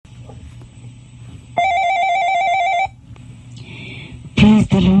Praise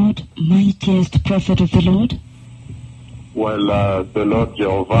the Lord, mightiest prophet of the Lord. Well, the Lord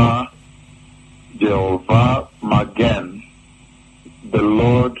Jehovah Magen, the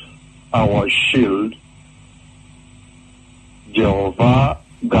Lord our shield, Jehovah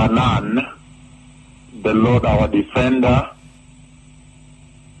Ganan, the Lord our defender,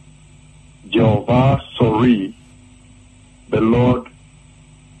 Jehovah Sori, the Lord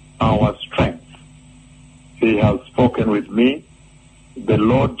our strength. He has spoken with me. The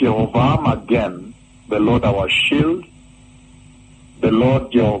Lord Jehovah Magen, the Lord our shield, the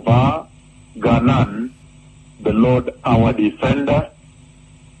Lord Jehovah Ganan, the Lord our defender,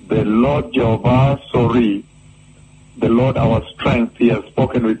 the Lord Jehovah Sori, the Lord our strength. He has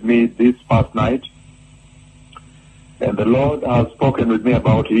spoken with me this past night. And the Lord has spoken with me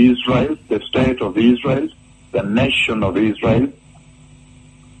about Israel, the state of Israel, the nation of Israel.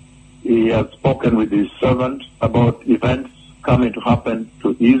 He has spoken with his servant about events coming to happen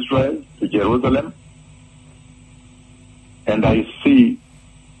to Israel, to Jerusalem. And I see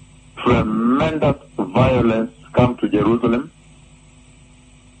tremendous violence come to Jerusalem.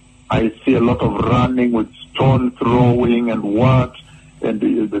 I see a lot of running with stone throwing and what, and the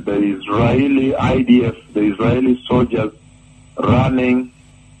Israeli IDF, the Israeli soldiers running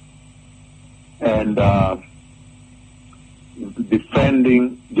and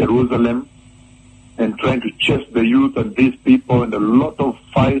defending Jerusalem and trying to chase the youth and these people, and a lot of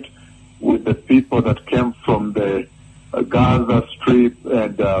fight with the people that came from the Gaza Strip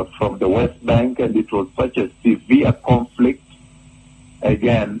and from the West Bank, and it was such a severe conflict.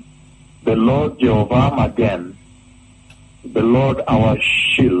 Again, the Lord Jehovah Magen, the Lord our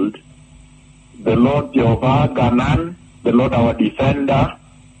shield, the Lord Jehovah Ganan, the Lord our defender,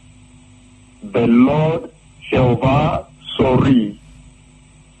 the Lord Jehovah Sori,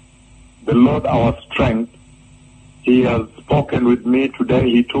 the Lord our strength. He has spoken with me today.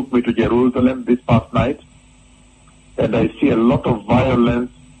 He took me to Jerusalem this past night, and I see a lot of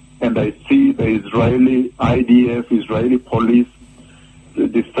violence, and I see the Israeli IDF, Israeli police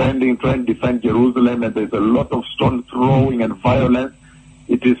trying to defend Jerusalem, and there's a lot of stone throwing and violence.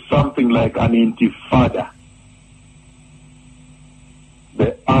 It is something like an intifada.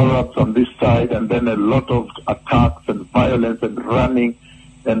 The Arabs on this side, and then a lot of attacks and violence and running.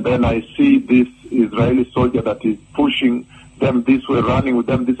 And then I see this Israeli soldier that is pushing them this way, running with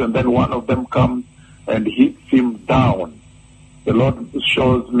them this, and then one of them comes and hits him down. The Lord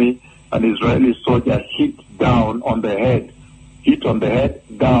shows me an Israeli soldier hit down on the head, hit on the head,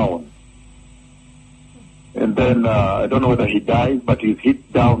 down. And then I don't know whether he dies, but he's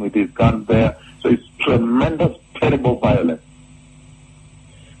hit down with his gun there. So it's tremendous, terrible violence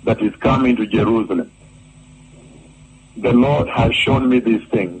that is coming to Jerusalem. The Lord has shown me these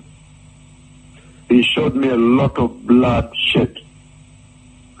things. He showed me a lot of bloodshed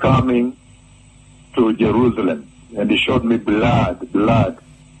coming to Jerusalem. And he showed me blood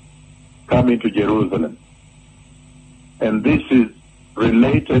coming to Jerusalem. And this is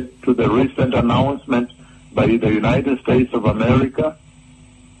related to the recent announcement by the United States of America,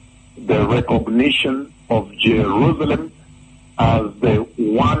 the recognition of Jerusalem as the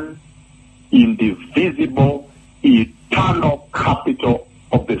one indivisible, eternal capital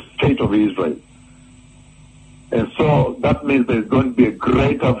of the state of Israel. And so that means there's going to be a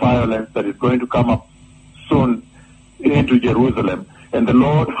greater violence that is going to come up soon into Jerusalem. And the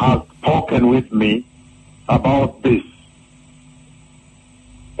Lord has spoken with me about this.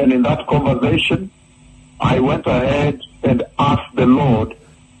 And in that conversation, I went ahead and asked the Lord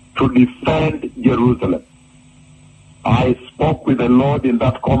to defend Jerusalem. I spoke with the Lord in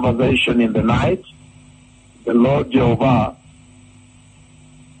that conversation in the night, the Lord Jehovah,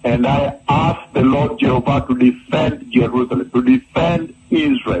 and I asked the Lord Jehovah to defend Jerusalem, to defend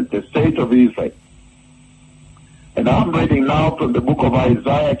Israel, the state of Israel. And I'm reading now from the book of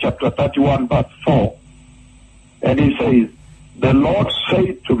Isaiah, chapter 31, verse 4. And he says, the Lord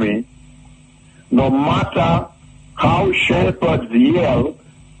said to me, no matter how shepherds yell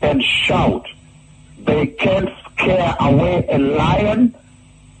and shout, they can't scare away a lion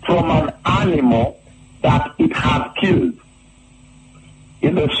from an animal that it has killed.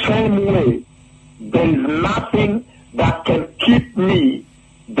 In the same way, there is nothing that can keep me,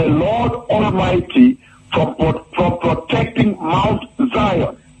 the Lord Almighty, from protecting Mount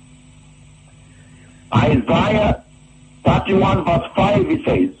Zion. Isaiah 31 verse 5, it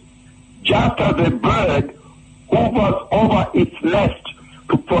says, just as a bird hovers over its nest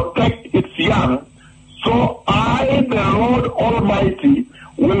to protect its young, so I, the Lord Almighty,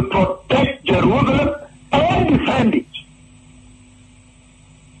 will protect Jerusalem and defend it.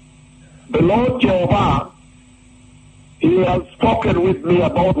 The Lord Jehovah, He has spoken with me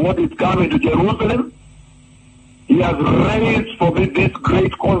about what is coming to Jerusalem. He has raised for me this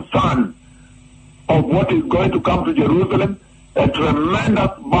great concern of what is going to come to Jerusalem, a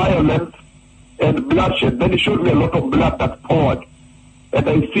tremendous violence and bloodshed. Then he showed me a lot of blood that poured. And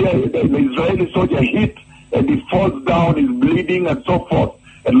I see an Israeli soldier hit, and he falls down, he's bleeding and so forth.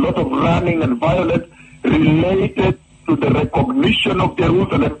 A lot of running and violence related to the recognition of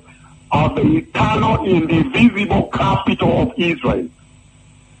Jerusalem as the eternal, indivisible capital of Israel.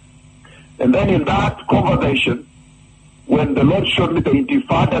 And then in that conversation, when the Lord showed me the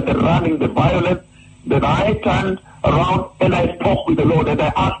intifada, the running, the violence, then I turned around and I spoke with the Lord, and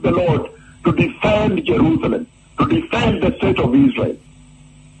I asked the Lord to defend Jerusalem, to defend the state of Israel.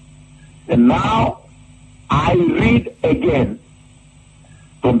 And now I read again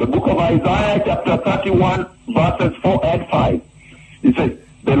from the book of Isaiah chapter 31 verses 4 and 5. He says,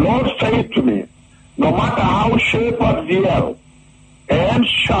 the Lord said to me, no matter how shepherds yell and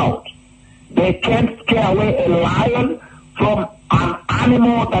shout, they can't scare away a lion from an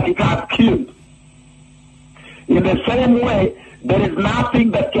animal that it has killed. In the same way, there is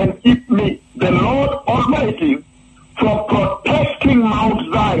nothing that can keep me, the Lord Almighty, from protecting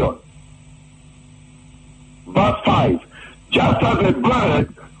Mount Zion. Verse 5, just as a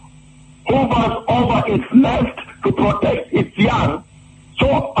bird hovers over its nest to protect its young,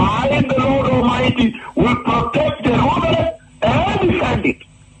 so I, the Lord Almighty, will protect Jerusalem and defend it.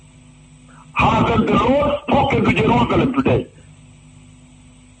 Hasn't the Lord spoken to Jerusalem today?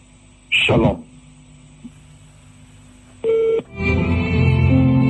 Shalom.